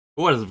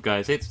What is up,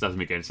 guys? It's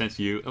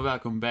Dmas2u, and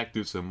welcome back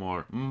to some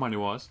more Money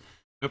Wars.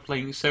 We're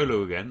playing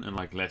solo again,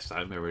 unlike last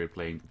time where we were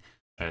playing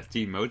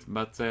team mode.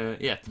 But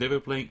yeah, today we're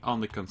playing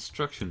on the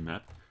construction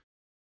map,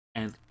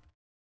 and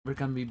we're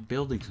gonna be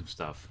building some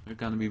stuff. We're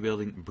gonna be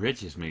building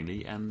bridges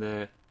mainly, and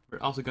we're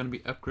also gonna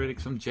be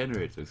upgrading some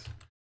generators.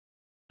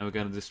 And we're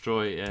gonna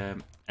destroy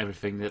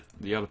everything that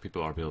the other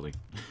people are building.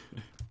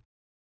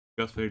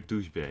 Because they're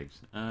douchebags.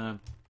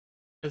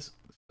 Let's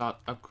start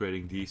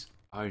upgrading these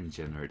iron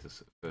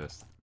generators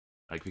first.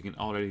 Like, we can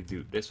already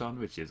do this one,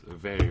 which is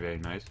very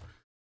nice.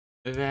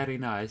 Very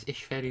nice,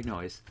 it's very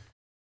nice.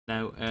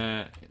 Now,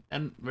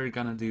 and we're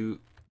gonna do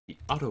the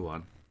other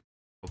one,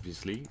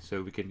 obviously,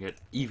 so we can get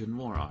even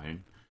more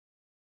iron.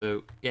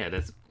 So yeah,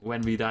 that's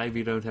when we die,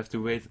 we don't have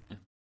to wait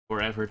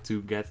forever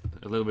to get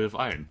a little bit of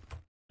iron.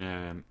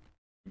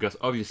 Because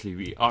obviously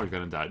we are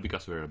gonna die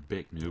because we're a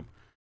big noob.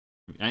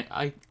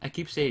 I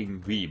keep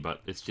saying we,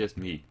 but it's just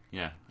me.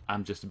 Yeah,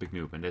 I'm just a big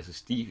noob, and there's a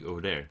Steve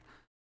over there.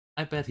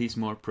 I bet he's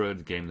more pro at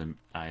the game than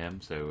I am,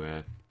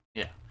 so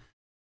yeah.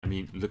 I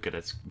mean, look at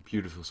that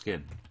beautiful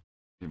skin.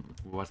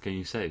 What can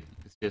you say?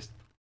 It's just,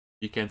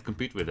 you can't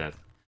compete with that.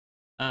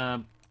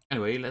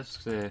 Anyway,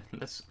 let's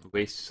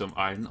waste some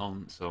iron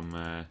on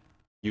some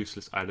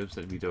useless items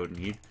that we don't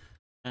need.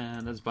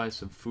 And let's buy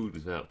some food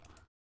as well.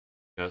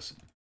 Because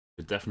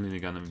we're definitely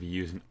gonna be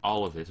using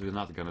all of this. We're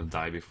not gonna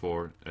die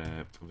before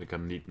we're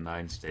gonna need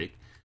 9 steak.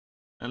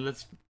 And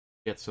let's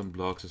get some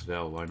blocks as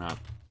well, why not?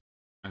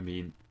 I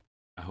mean,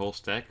 a whole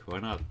stack, why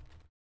not?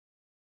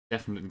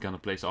 Definitely gonna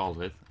place all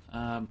of it.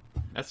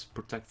 Let's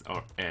protect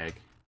our egg.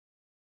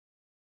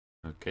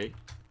 Okay.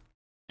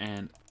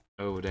 And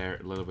over there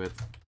a little bit.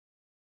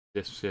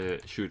 This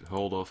should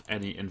hold off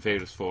any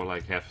invaders for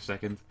like half a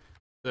second.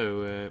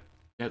 So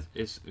that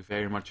is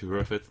very much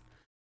worth it.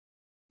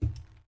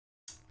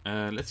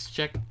 Let's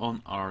check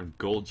on our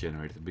gold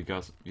generator,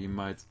 because we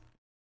might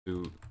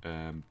do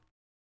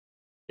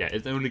yeah,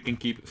 it only can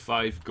keep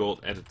 5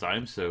 gold at a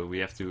time, so we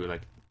have to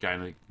like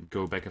kind of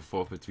go back and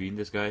forth between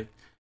this guy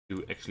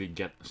to actually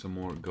get some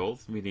more gold.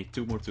 We need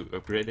 2 more to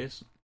upgrade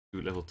this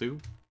to level 2.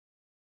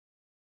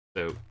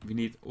 So we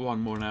need 1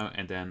 more now,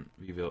 and then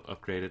we will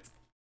upgrade it.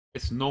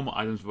 It's normal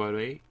items, by the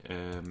way.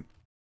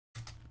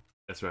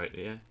 That's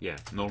right, yeah,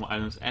 normal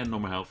items and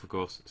normal health, of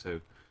course. So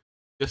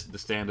just the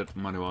standard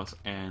money was.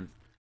 And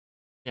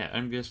yeah,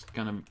 I'm just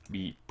gonna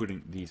be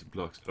putting these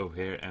blocks over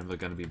here, and we're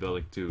gonna be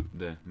building to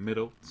the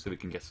middle so we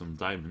can get some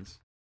diamonds,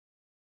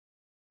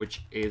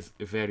 which is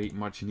very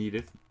much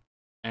needed.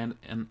 And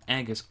an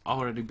egg has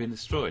already been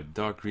destroyed.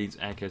 Dark Green's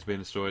egg has been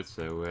destroyed,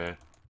 so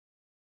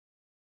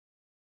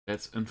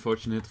that's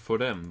unfortunate for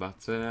them.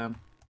 But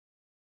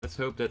let's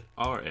hope that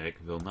our egg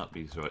will not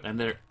be destroyed. And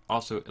they're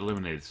also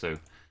eliminated, so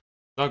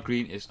Dark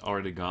Green is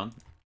already gone.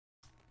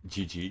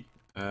 GG.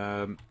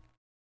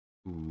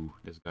 Ooh,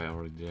 this guy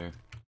already there.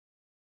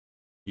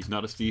 He's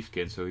not a Steve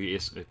kid, so he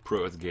is a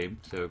pro at the game,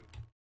 so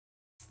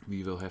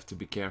we will have to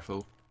be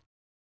careful.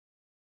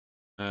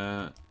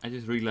 I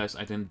just realized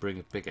I didn't bring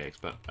a pickaxe,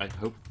 but I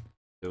hope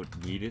we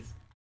don't need it.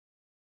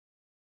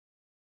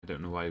 I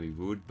don't know why we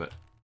would, but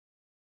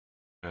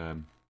I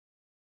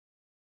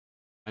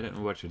don't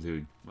know what you're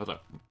doing. Do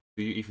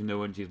you even know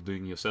what you're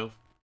doing yourself?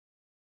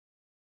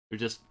 You're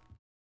just...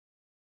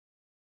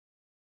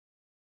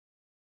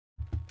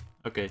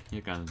 Okay,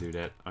 you're gonna do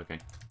that. Okay.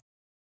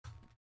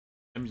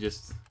 Let me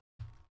just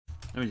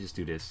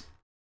do this.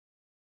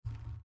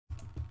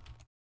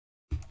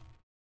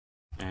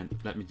 And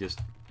let me just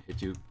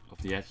hit you off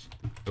the edge,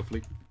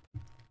 hopefully.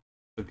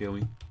 Don't kill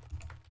me.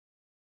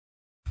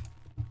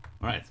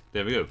 Alright,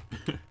 there we go.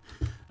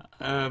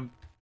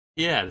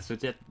 Yeah, so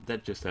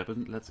that just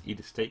happened. Let's eat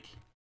a steak.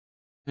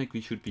 I think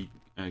we should be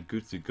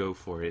good to go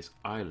for his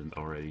island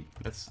already.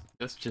 Let's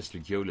just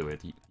YOLO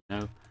it, you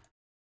know?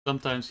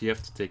 Sometimes you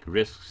have to take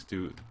risks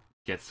to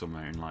get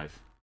somewhere in life.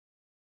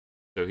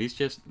 So he's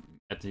just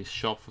at his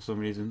shop for some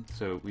reason,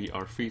 so we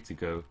are free to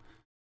go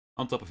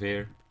on top of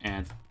here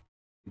and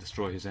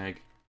destroy his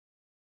egg.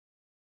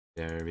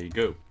 There we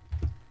go.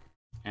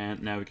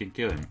 And now we can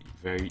kill him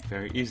very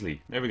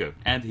easily. There we go.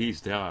 And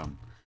he's down.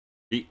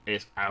 He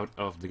is out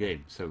of the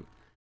game. So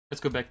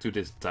let's go back to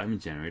this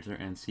diamond generator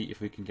and see if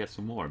we can get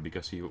some more,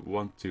 because we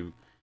want to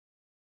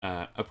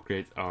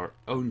upgrade our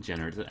own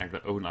generator,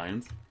 our own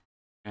island.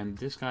 And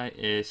this guy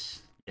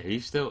is... yeah,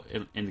 he's still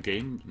in the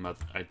game, but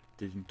I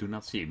do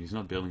not see him. He's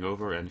not building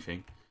over or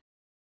anything.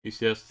 He's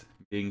just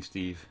being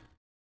Steve.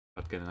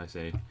 What can I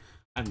say?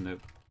 I don't know.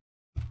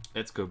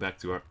 Let's go back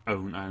to our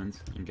own island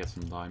and get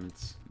some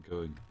diamonds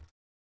going.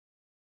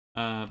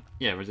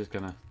 Yeah, we're just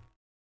gonna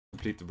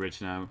complete the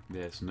bridge now.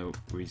 There's no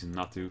reason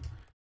not to.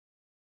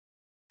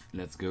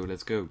 Let's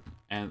go.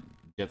 And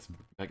get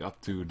back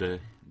up to the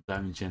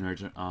diamond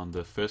generator on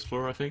the 1st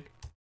floor, I think.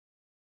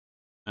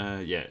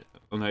 Yeah,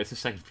 oh no, it's the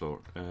 2nd floor.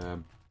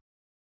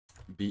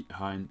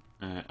 Behind,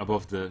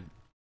 above the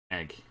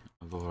egg,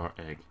 above our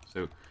egg.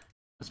 So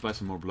let's buy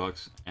some more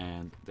blocks,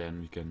 and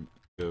then we can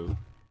go.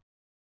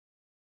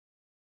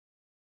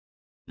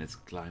 Let's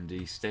climb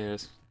these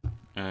stairs,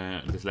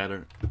 this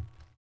ladder,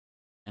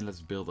 and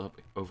let's build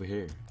up over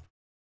here.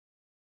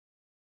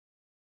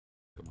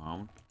 Come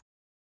on.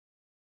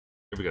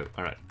 Here we go.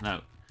 Alright,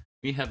 now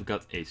we have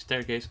got a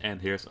staircase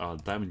and here's our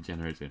diamond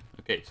generator.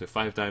 Okay, so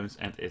 5 diamonds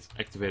and it's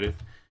activated.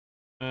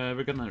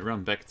 We're gonna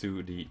run back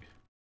to the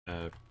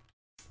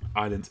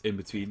island in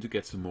between to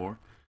get some more.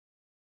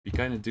 We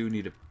kinda do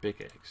need a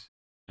pickaxe.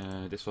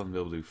 This one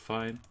will do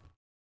fine.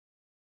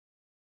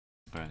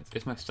 Alright,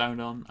 is my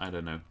sound on? I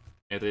don't know.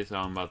 It is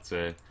on, but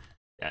yeah,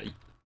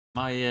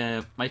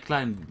 my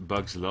client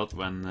bugs a lot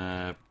when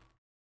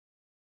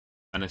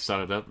I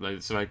start it up.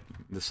 It's like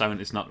the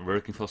sound is not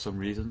working for some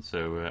reason,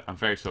 so I'm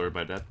very sorry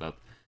about that. But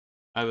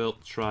I will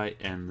try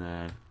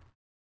and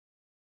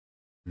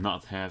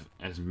not have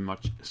as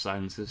much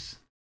silences,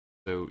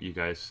 so you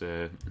guys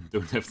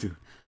don't have to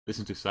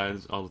listen to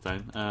silence all the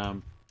time.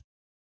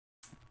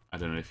 I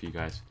don't know if you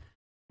guys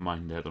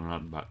mind that or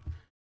not, but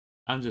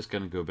I'm just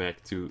gonna go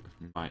back to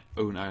my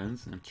own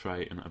island and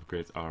try and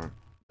upgrade our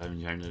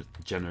diamond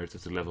generator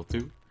to level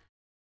 2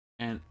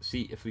 and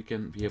see if we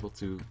can be able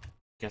to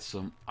get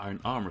some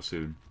iron armor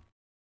soon.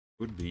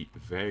 Would be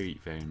very,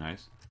 very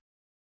nice.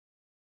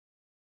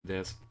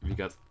 We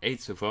got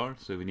 8 so far,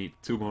 so we need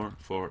 2 more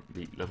for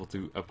the level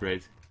 2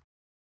 upgrade.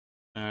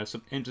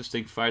 Some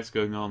interesting fights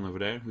going on over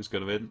there. Who's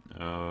gonna win?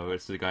 Oh,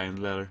 it's the guy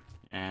in leather,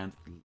 and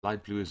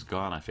light blue is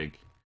gone, I think.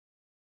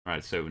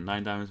 Alright, so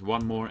 9 diamonds,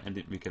 1 more,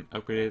 and we can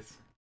upgrade it.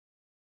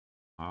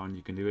 Come on,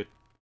 you can do it.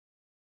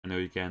 I know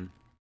you can.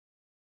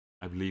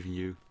 I believe in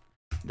you.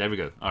 There we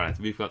go. Alright,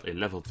 we've got a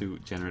level 2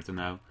 generator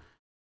now.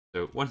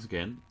 So once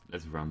again,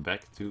 let's run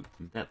back to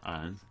that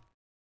island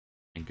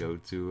and go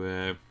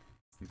to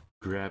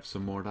grab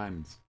some more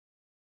diamonds.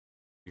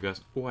 Because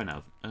why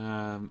not?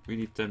 We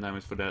need 10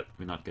 diamonds for that.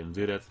 We're not gonna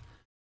do that.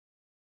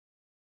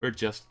 We're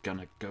just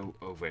gonna go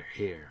over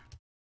here.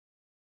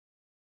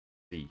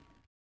 See.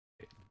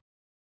 Okay.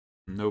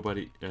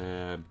 Nobody.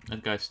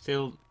 That guy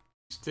still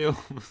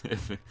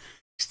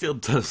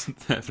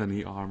doesn't have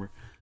any armor.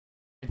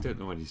 I don't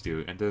know what he's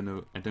doing. I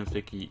don't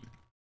think he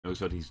knows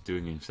what he's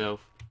doing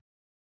himself.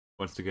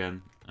 Once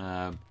again,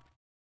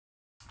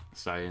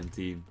 Cyan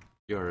team,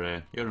 you're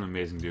an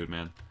amazing dude,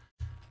 man.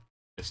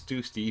 There's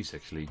 2 Steves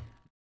actually.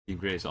 Team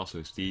Grey is also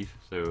a Steve,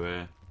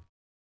 so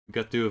we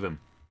got 2 of them.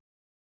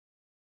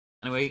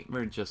 Anyway,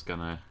 we're just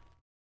gonna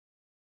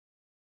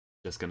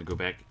go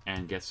back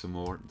and get some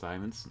more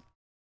diamonds.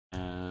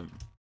 We're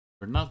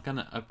not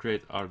gonna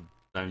upgrade our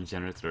diamond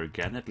generator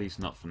again, at least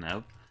not for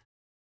now,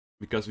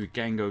 because we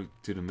can go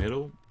to the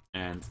middle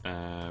and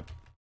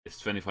it's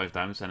 25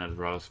 diamonds, and I'd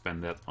rather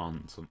spend that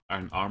on some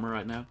iron armor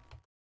right now.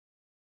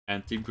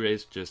 And Team Grey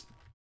is just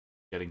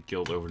getting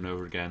killed over and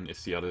over again.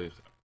 It's the other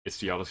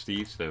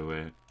Steve,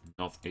 so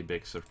not a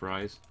big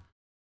surprise.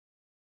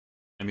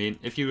 I mean,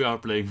 if you are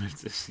playing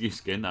with the Steve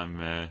skin,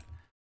 I'm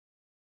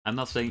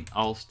not saying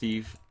all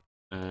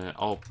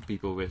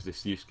people with the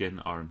Steve skin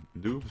are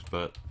noobs,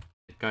 but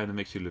it kind of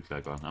makes you look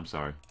like one. I'm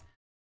sorry.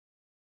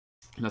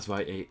 And that's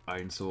why a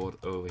iron sword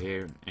over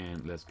here,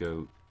 and let's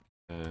go.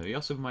 We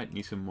also might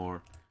need some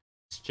more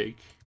steak,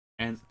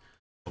 and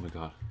oh my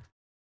god,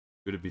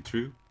 could it be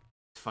true?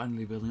 It's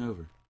finally building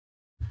over.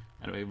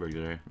 Anyway, we're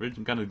there. We're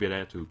gonna be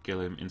there to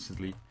kill him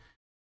instantly,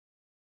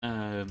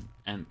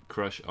 and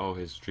crush all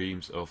his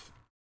dreams of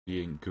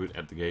being good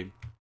at the game.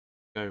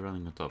 Guy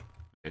running on top.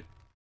 Okay.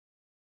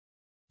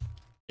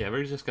 Yeah,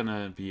 we're just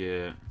gonna be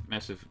a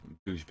massive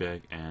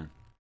douchebag and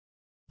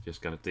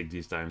just gonna take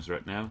these diamonds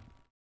right now.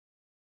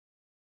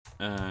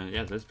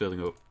 Yeah, let's build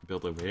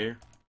over here.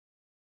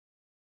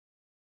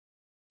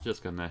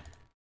 Just gonna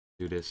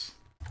do this.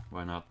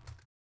 Why not?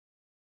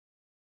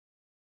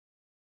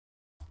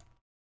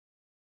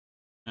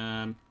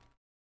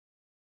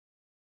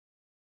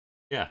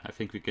 Yeah, I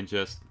think we can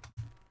just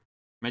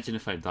imagine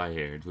if I die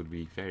here. It would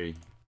be very,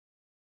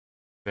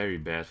 very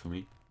bad for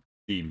me.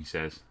 Team, he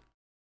says.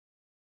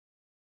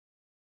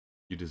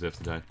 You deserve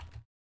to die.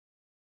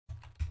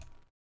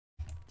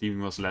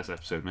 Teaming was the last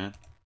episode, man.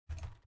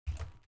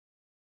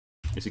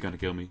 Is he gonna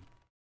kill me?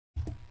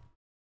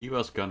 He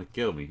was gonna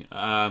kill me.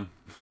 I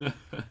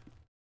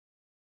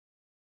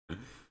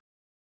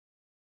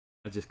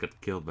just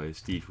got killed by a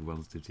Steve who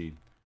wanted to team.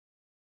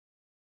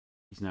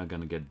 He's now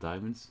gonna get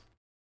diamonds.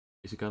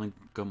 Is he gonna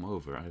come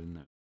over? I don't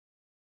know.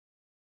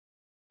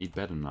 He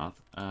better not.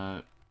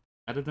 I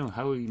don't know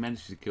how he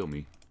managed to kill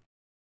me.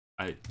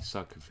 I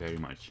suck very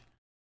much.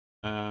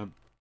 I'm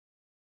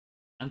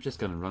just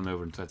gonna run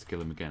over and try to kill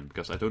him again,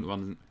 because I don't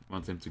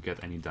want him to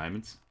get any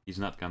diamonds. He's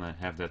not gonna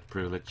have that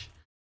privilege.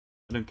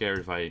 I don't care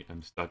if I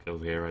am stuck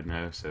over here right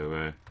now,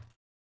 so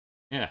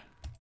yeah.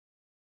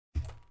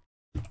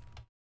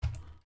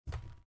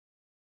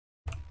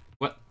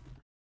 What?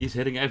 He's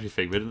hitting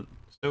everything with a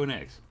stone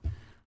axe.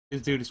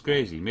 This dude is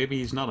crazy. Maybe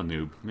he's not a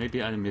noob.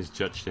 Maybe I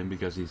misjudged him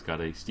because he's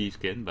got a Steve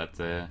skin, but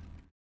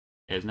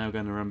he's now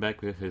gonna run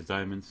back with his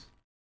diamonds.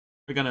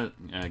 We're gonna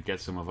get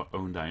some of our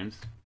own diamonds.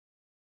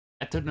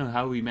 I don't know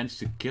how he managed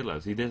to kill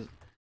us. He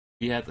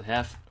had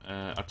half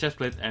our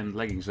chestplate and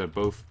leggings are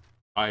both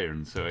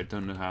iron, so I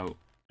don't know how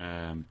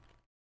in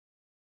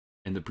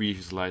the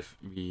previous life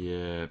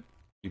we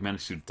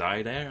managed to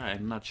die there.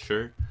 I'm not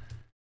sure.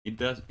 He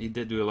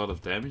did do a lot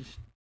of damage.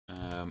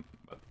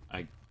 But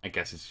I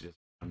guess it's just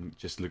I'm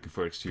just looking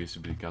for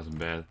excuses because I'm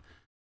bad.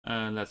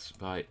 Let's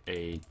buy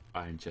a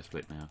iron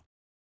chestplate now.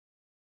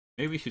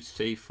 Maybe we should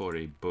save for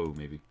a bow,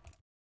 maybe.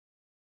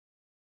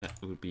 That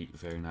would be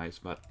very nice,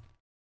 but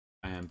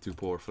I am too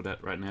poor for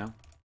that right now.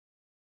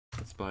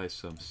 Let's buy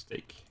some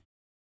steak.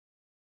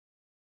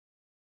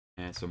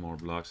 And some more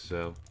blocks,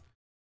 so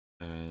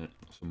some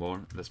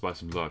more. Let's buy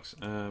some blocks.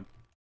 How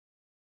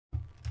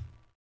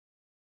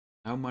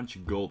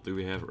much gold do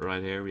we have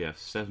right here? We have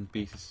 7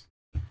 pieces.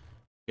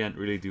 Can't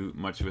really do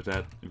much with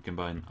that. We can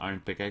buy an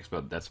iron pickaxe,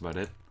 but that's about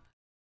it.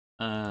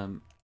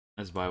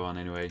 Let's buy one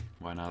anyway.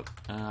 Why not?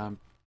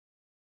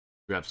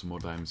 Grab some more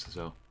diamonds as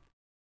well.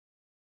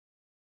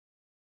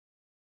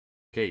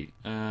 Okay,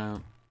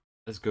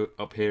 let's go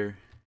up here.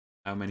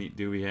 How many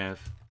do we have?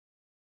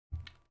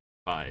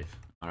 5.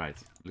 Alright,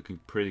 looking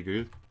pretty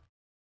good.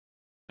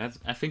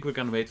 I think we're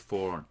gonna wait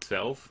for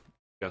 12,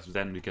 because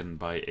then we can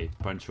buy a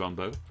punch-on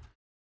bow.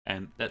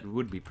 And that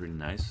would be pretty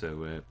nice,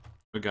 so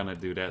we're gonna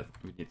do that.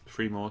 We need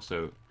 3 more,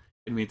 so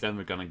in the meantime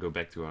we're gonna go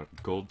back to our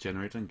gold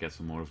generator and get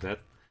some more of that.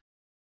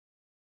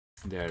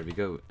 There we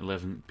go,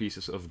 11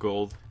 pieces of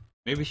gold.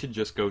 Maybe we should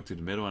just go to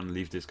the middle and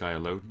leave this guy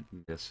alone,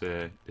 this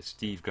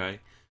Steve guy.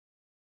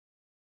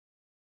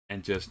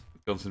 And just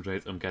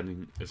concentrate on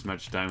getting as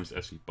much diamonds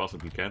as we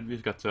possibly can.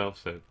 We've got 12,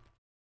 so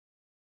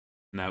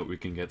now we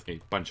can get a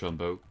punch-on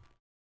bow.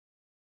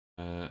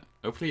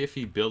 Hopefully if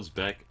he builds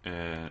back,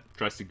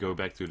 tries to go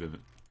back to the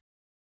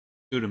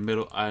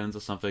middle island or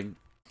something,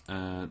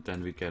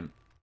 then we can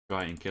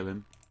try and kill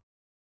him.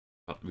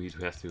 But we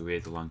have to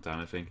wait a long time,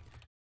 I think.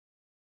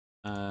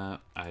 I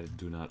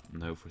do not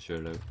know for sure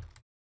though.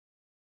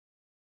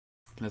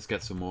 Let's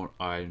get some more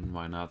iron,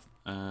 why not?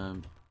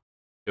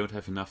 Don't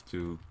have enough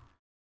to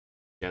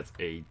get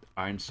a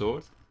iron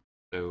sword,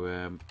 so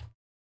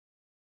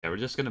yeah, we're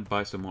just gonna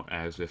buy some more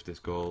eggs with this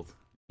gold.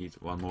 Need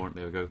one more,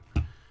 there we go.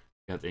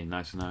 Get a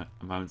nice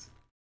amount.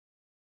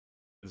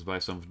 Let's buy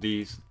some of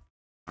these.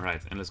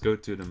 Alright, and let's go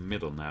to the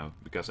middle now,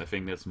 because I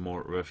think that's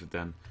more worth it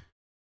than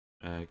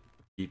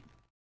keep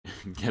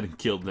getting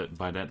killed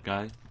by that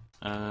guy.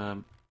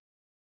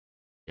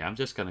 Yeah, I'm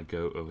just gonna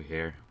go over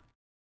here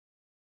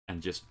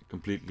and just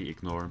completely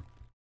ignore him.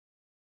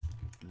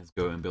 Let's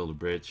go and build a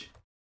bridge.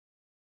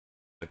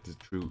 Like the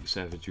true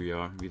savage we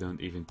are, we don't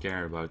even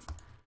care about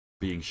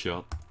being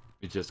shot.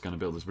 We're just gonna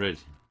build this bridge.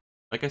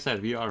 Like I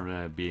said, we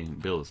are being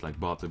builders, like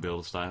Bob the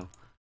Builder style.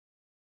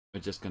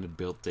 We're just gonna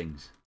build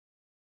things.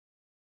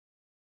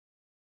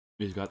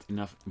 We've got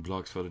enough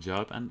blocks for the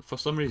job, and for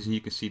some reason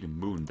you can see the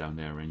moon down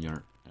there when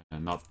you're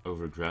not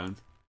over ground.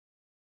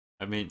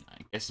 I mean, I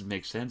guess it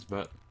makes sense,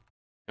 but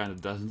kind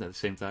of doesn't at the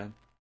same time.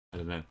 I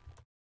don't know.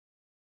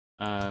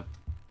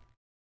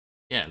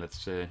 Yeah,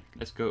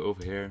 let's go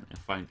over here and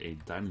find a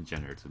diamond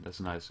generator. That's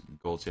a nice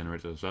gold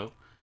generator as well.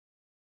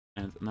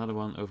 And another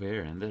one over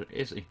here, and there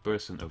is a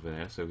person over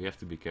there, so we have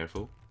to be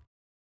careful.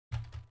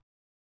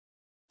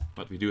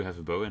 But we do have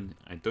a bow, and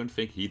I don't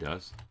think he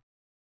does.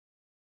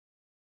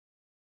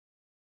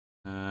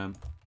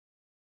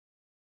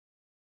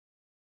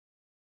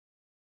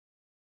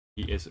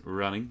 He is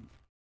running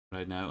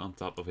right now on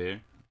top of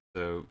here,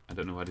 so I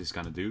don't know what he's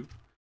gonna do.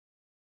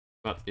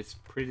 But it's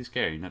pretty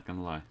scary, not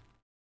gonna lie.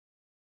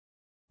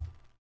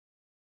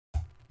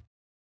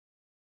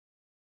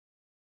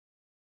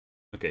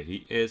 Okay,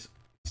 he is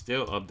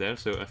still up there,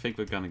 so I think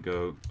we're gonna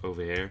go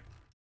over here.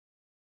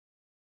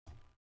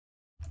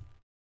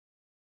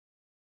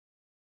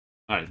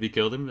 Alright, we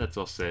killed him. That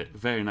was a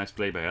very nice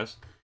play by us.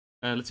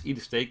 Let's eat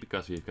a steak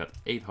because we've got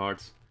 8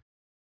 hearts.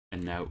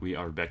 And now we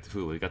are back to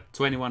full. We got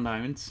 21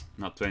 diamonds.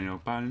 Not 21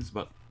 pounds,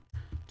 but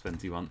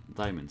 21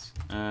 diamonds.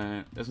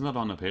 There's another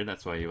one up here,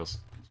 that's why he was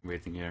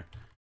waiting here.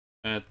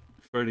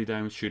 30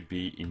 diamonds should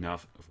be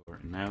enough for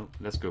now.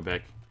 Let's go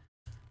back.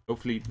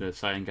 Hopefully the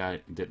cyan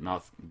guy did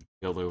not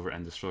build over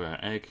and destroy our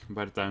egg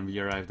by the time we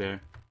arrive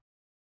there.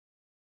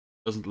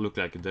 Doesn't look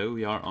like it though.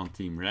 We are on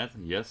team red,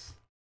 yes.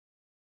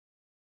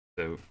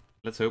 So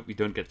let's hope we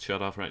don't get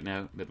shut off right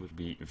now. That would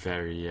be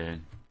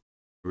very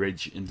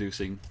rage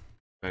inducing,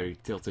 very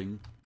tilting,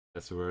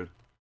 that's the word.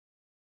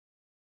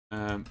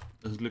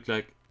 Doesn't look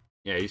like,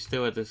 yeah, he's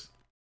still at this,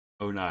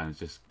 oh no, he's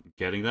just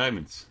getting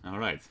diamonds,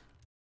 alright.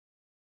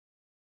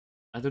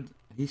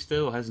 He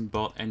still hasn't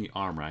bought any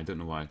armor, I don't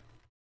know why.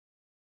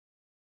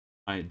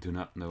 I do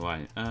not know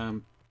why.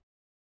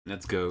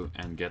 Let's go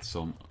and get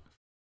some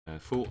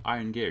full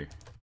iron gear.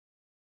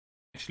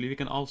 Actually, we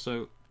can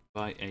also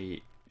buy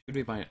a, should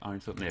we buy an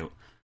iron sword? No.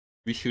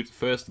 We should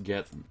first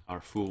get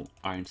our full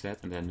iron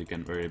set, and then we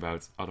can worry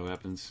about other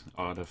weapons,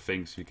 other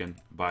things we can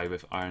buy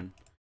with iron,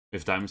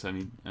 with diamonds I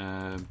mean.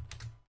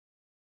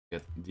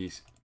 Get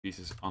these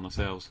pieces on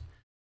ourselves.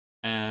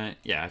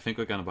 Yeah, I think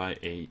we're gonna buy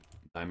a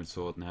diamond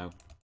sword now.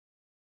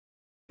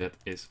 That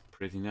is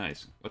pretty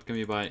nice. What can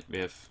we buy? We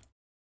have,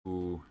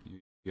 ooh,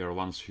 we are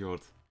 1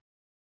 short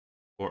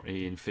for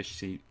a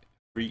efficiency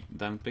 3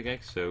 diamond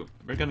pickaxe, so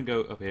we're gonna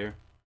go up here.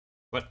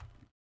 But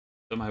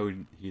somehow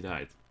he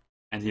died.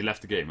 And he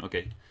left the game,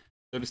 okay.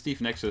 So the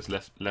Steve next to us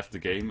left the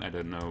game. I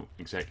don't know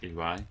exactly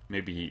why.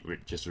 Maybe he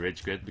just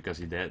rage quit because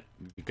he died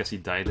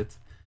it.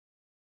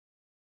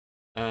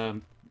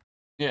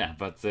 Yeah,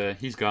 but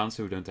he's gone,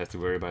 so we don't have to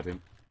worry about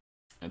him.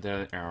 And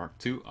there are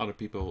 2 other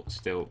people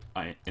still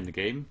in the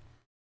game.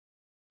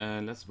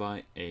 Let's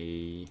buy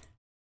a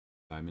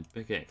diamond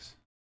pickaxe.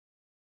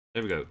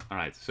 There we go.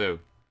 Alright, so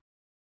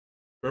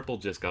purple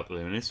just got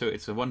eliminated, so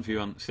it's a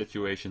 1v1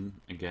 situation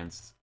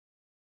against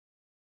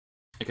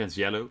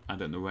yellow. I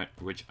don't know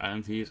which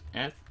island he is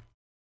at.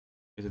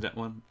 Is it that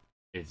one?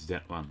 It's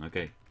that one,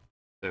 okay.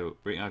 So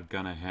we are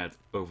gonna head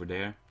over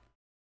there.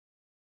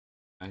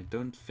 I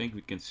don't think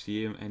we can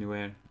see him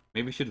anywhere.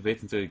 Maybe we should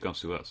wait until he comes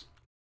to us.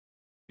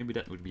 Maybe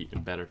that would be a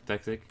better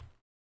tactic.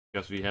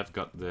 Because we have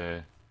got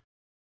the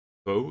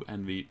bow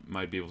and we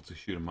might be able to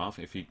shoot him off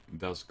if he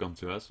does come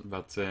to us.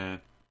 But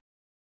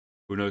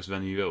who knows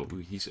when he will.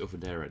 He's over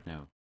there right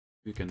now.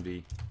 If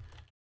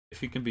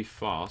he can be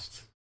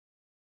fast,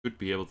 could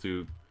be able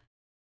to...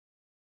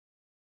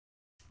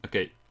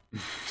 Okay,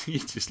 he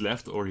just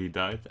left or he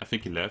died. I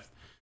think he left.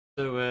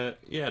 So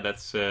yeah,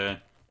 that's an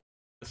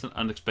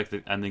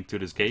unexpected ending to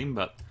this game,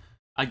 but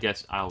I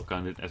guess I'll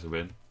count it as a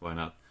win. Why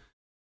not?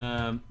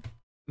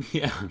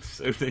 Yeah,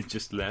 so they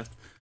just left.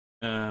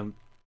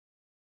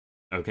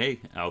 Okay,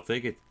 I'll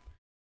take it.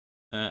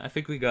 I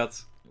think we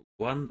got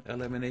 1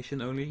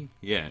 elimination only.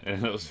 Yeah,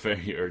 that was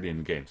very early in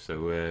the game,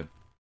 so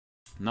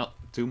not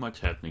too much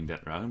happening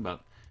that round,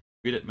 but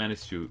we did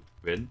manage to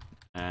win.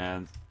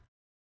 And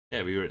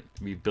yeah,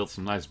 we built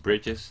some nice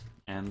bridges,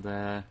 and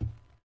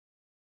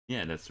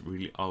yeah, that's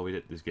really all we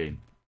did this game.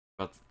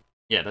 But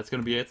yeah, that's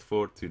gonna be it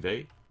for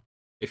today.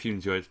 If you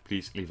enjoyed,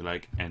 please leave a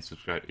like and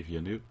subscribe if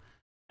you're new,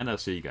 and I'll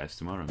see you guys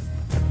tomorrow.